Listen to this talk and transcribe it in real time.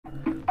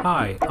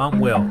Hi,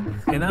 I'm Will,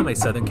 and I'm a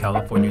Southern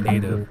California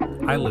native.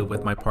 I live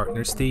with my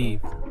partner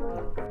Steve.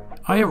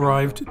 I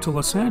arrived to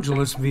Los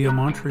Angeles via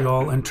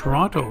Montreal and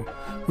Toronto.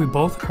 We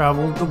both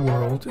traveled the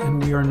world,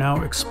 and we are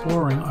now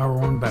exploring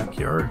our own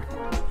backyard.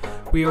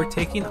 We are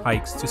taking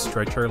hikes to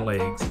stretch our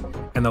legs,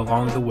 and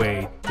along the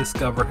way,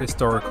 discover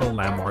historical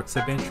landmarks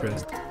of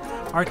interest.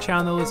 Our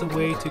channel is a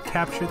way to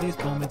capture these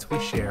moments we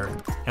share,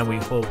 and we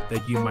hope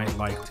that you might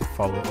like to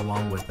follow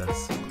along with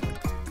us.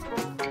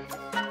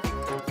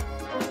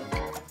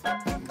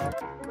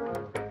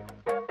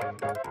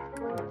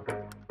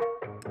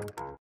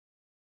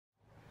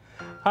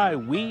 Hi,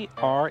 we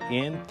are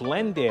in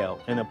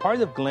Glendale, and a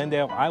part of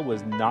Glendale I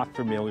was not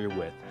familiar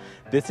with.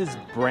 This is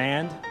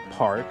Brand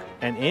Park,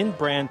 and in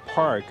Brand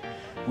Park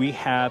we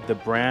have the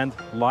Brand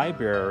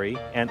Library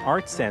and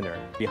Art Center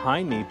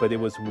behind me, but it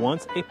was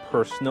once a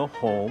personal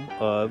home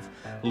of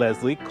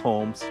Leslie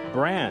Coombs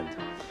Brand.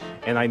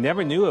 And I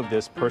never knew of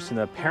this person.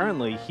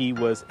 Apparently he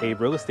was a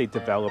real estate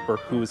developer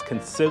who is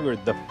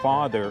considered the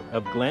father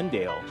of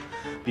Glendale,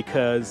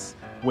 because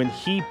when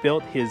he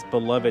built his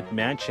beloved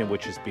mansion,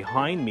 which is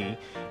behind me,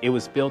 it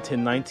was built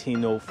in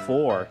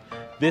 1904.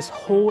 This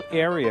whole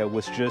area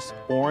was just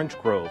orange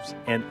groves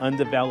and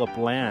undeveloped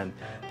land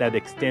that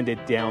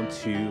extended down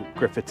to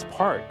Griffith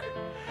Park.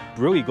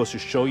 Really goes to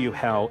show you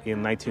how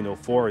in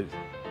 1904,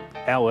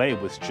 LA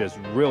was just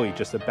really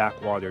just a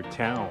backwater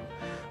town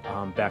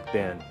back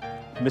then.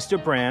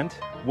 Mr. Brand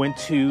went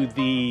to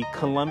the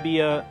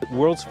Columbian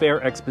World's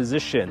Fair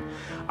Exposition.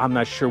 I'm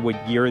not sure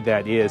what year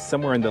that is,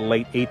 somewhere in the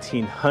late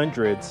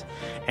 1800s.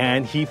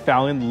 And he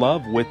fell in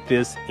love with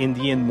this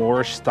Indian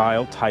Moorish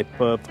style type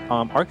of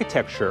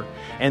architecture.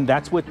 And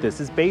that's what this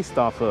is based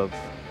off of.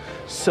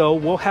 So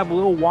we'll have a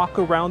little walk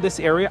around this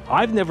area.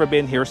 I've never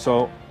been here,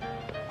 so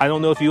I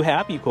don't know if you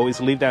have. You can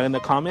always leave that in the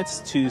comments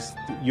to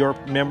your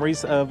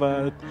memories of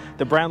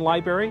the Brand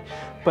Library.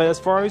 But as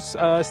far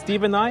as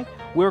Steve and I,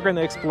 we're going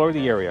to explore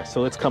the area,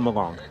 so let's come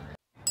along.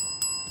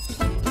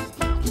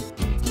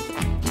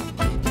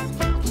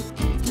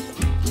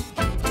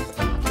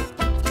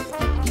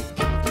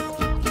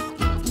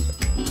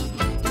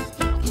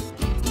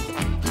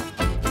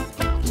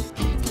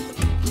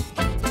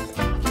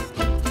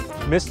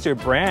 Mr.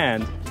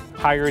 Brand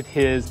hired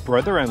his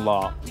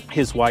brother-in-law,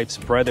 his wife's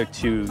brother,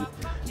 to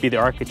be the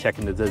architect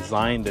and to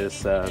design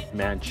this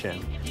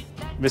mansion.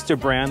 Mr.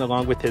 Brand,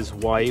 along with his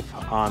wife,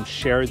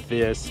 shared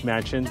this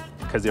mansion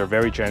because they're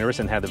very generous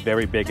and had a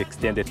very big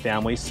extended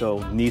family, so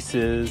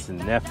nieces and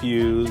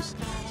nephews.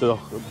 So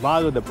a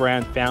lot of the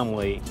Brand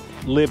family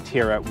lived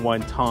here at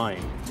one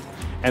time.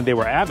 And they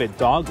were avid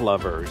dog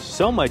lovers,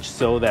 so much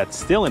so that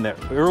still in the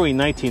early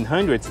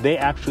 1900s, they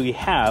actually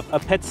have a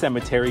pet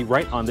cemetery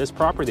right on this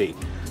property.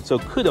 So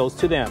kudos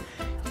to them.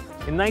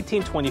 In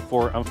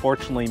 1924,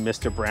 unfortunately,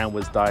 Mr. Brand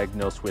was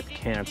diagnosed with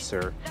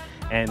cancer,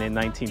 and in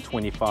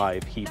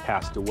 1925, he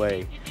passed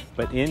away.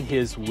 But in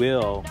his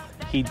will,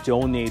 he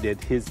donated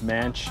his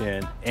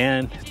mansion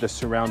and the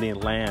surrounding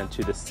land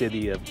to the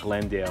city of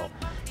Glendale.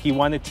 He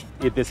wanted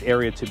this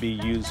area to be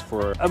used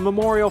for a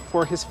memorial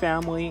for his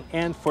family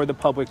and for the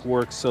public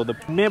works, so the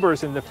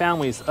members and the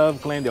families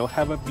of Glendale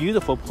have a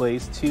beautiful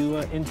place to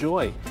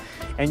enjoy.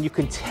 And you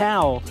can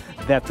tell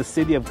that the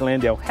city of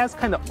Glendale has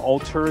kind of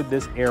altered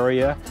this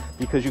area,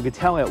 because you could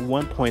tell at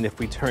one point, if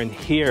we turn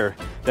here,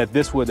 that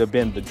this would have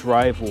been the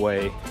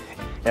driveway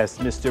as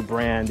Mr.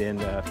 Brand and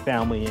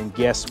family and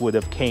guests would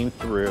have came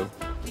through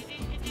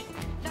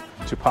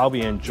to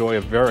probably enjoy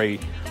a very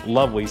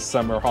lovely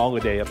summer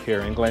holiday up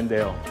here in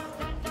Glendale.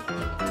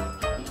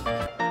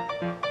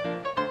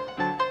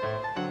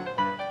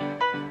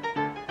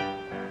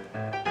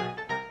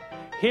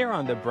 Here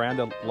on the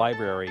Brand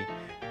Library,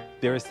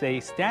 there's a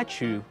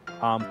statue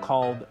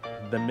called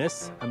the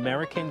Miss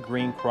American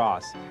Green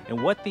Cross.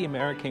 And what the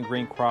American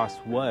Green Cross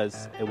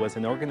was, it was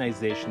an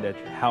organization that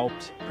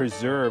helped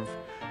preserve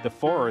the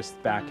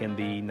forest back in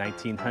the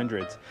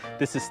 1900s.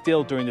 This is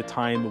still during the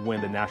time when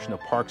the National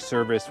Park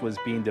Service was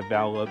being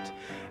developed,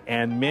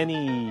 and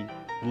many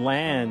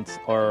lands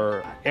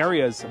or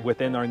areas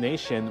within our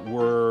nation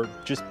were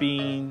just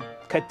being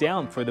cut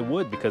down for the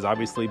wood, because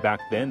obviously back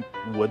then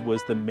wood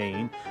was the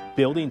main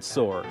building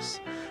source.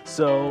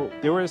 So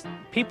there was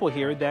people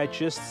here that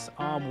just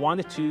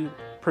wanted to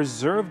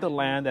preserve the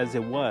land as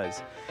it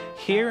was.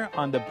 Here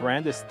on the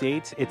Brand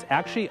Estate, it's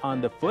actually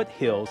on the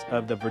foothills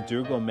of the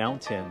Verdugo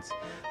Mountains.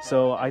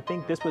 So I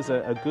think this was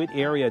a good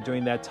area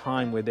during that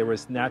time where there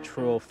was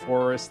natural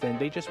forest, and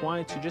they just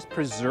wanted to just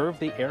preserve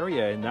the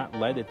area and not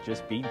let it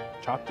just be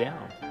chopped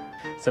down.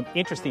 Some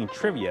interesting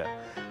trivia.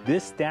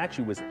 This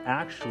statue was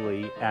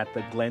actually at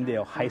the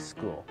Glendale High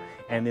School,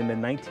 and in the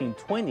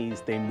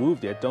 1920s they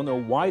moved it. Don't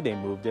know why they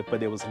moved it,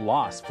 but it was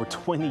lost for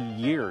 20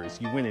 years.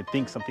 You wouldn't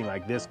think something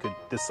like this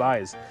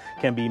size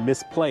can be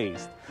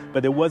misplaced,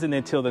 but it wasn't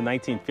until the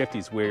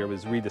 1950s where it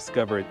was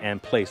rediscovered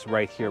and placed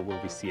right here where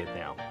we see it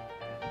now.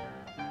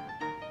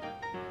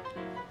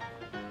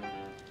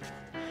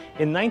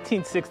 In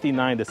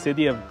 1969, the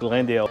city of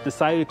Glendale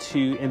decided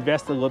to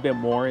invest a little bit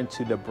more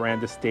into the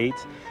Brand Estate.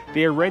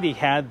 They already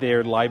had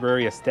their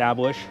library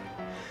established,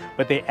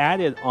 but they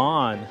added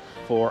on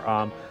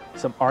for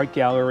some art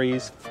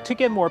galleries to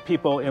get more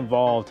people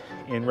involved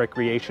in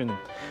recreation.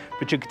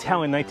 But you could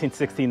tell in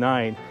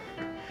 1969,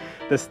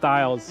 the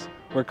styles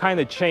were kind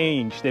of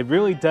changed. It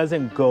really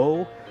doesn't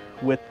go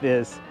with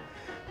this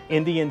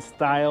Indian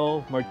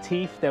style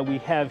motif that we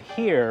have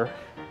here,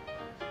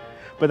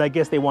 but I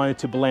guess they wanted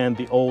to blend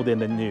the old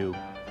and the new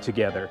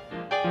together.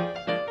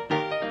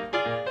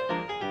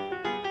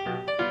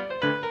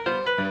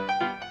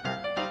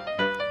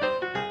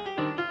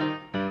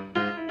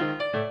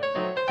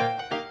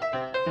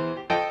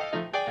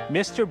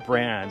 Mr.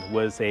 Brand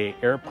was an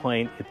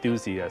airplane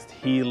enthusiast.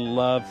 He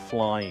loved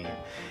flying.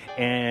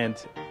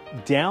 And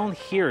down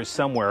here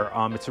somewhere,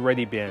 it's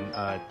already been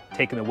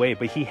taken away,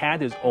 but he had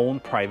his own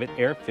private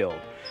airfield.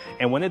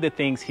 And one of the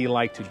things he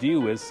liked to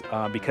do is,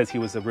 because he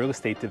was a real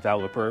estate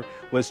developer,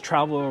 was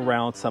travel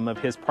around some of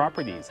his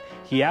properties.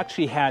 He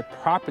actually had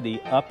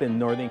property up in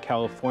Northern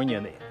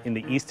California in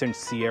the Eastern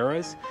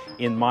Sierras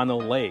in Mono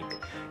Lake.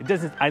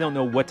 I don't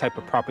know what type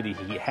of property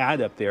he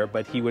had up there,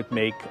 but he would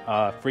make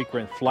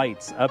frequent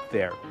flights up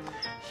there.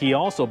 He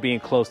also,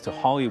 being close to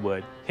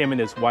Hollywood, him and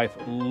his wife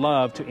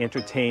loved to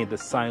entertain the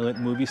silent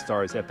movie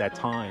stars at that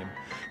time.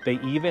 They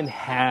even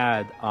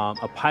had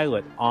a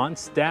pilot on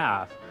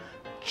staff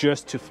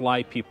just to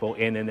fly people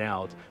in and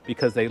out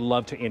because they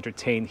love to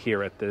entertain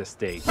here at the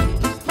estate.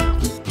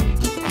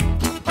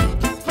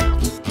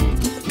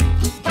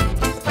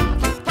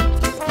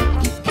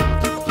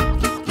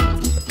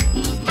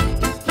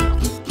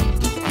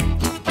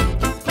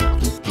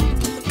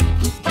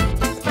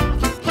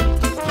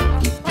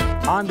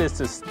 On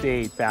this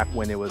estate, back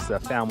when it was a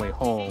family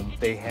home,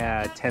 they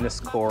had tennis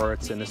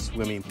courts and a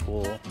swimming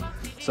pool.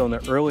 So in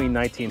the early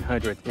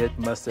 1900s, it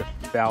must have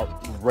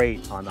felt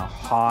great on a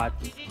hot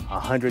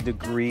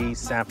 100-degree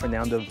San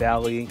Fernando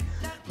Valley,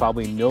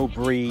 probably no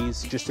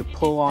breeze, just to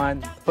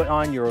put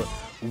on your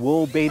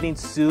wool bathing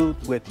suit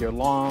with your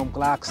long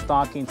black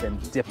stockings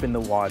and dip in the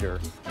water.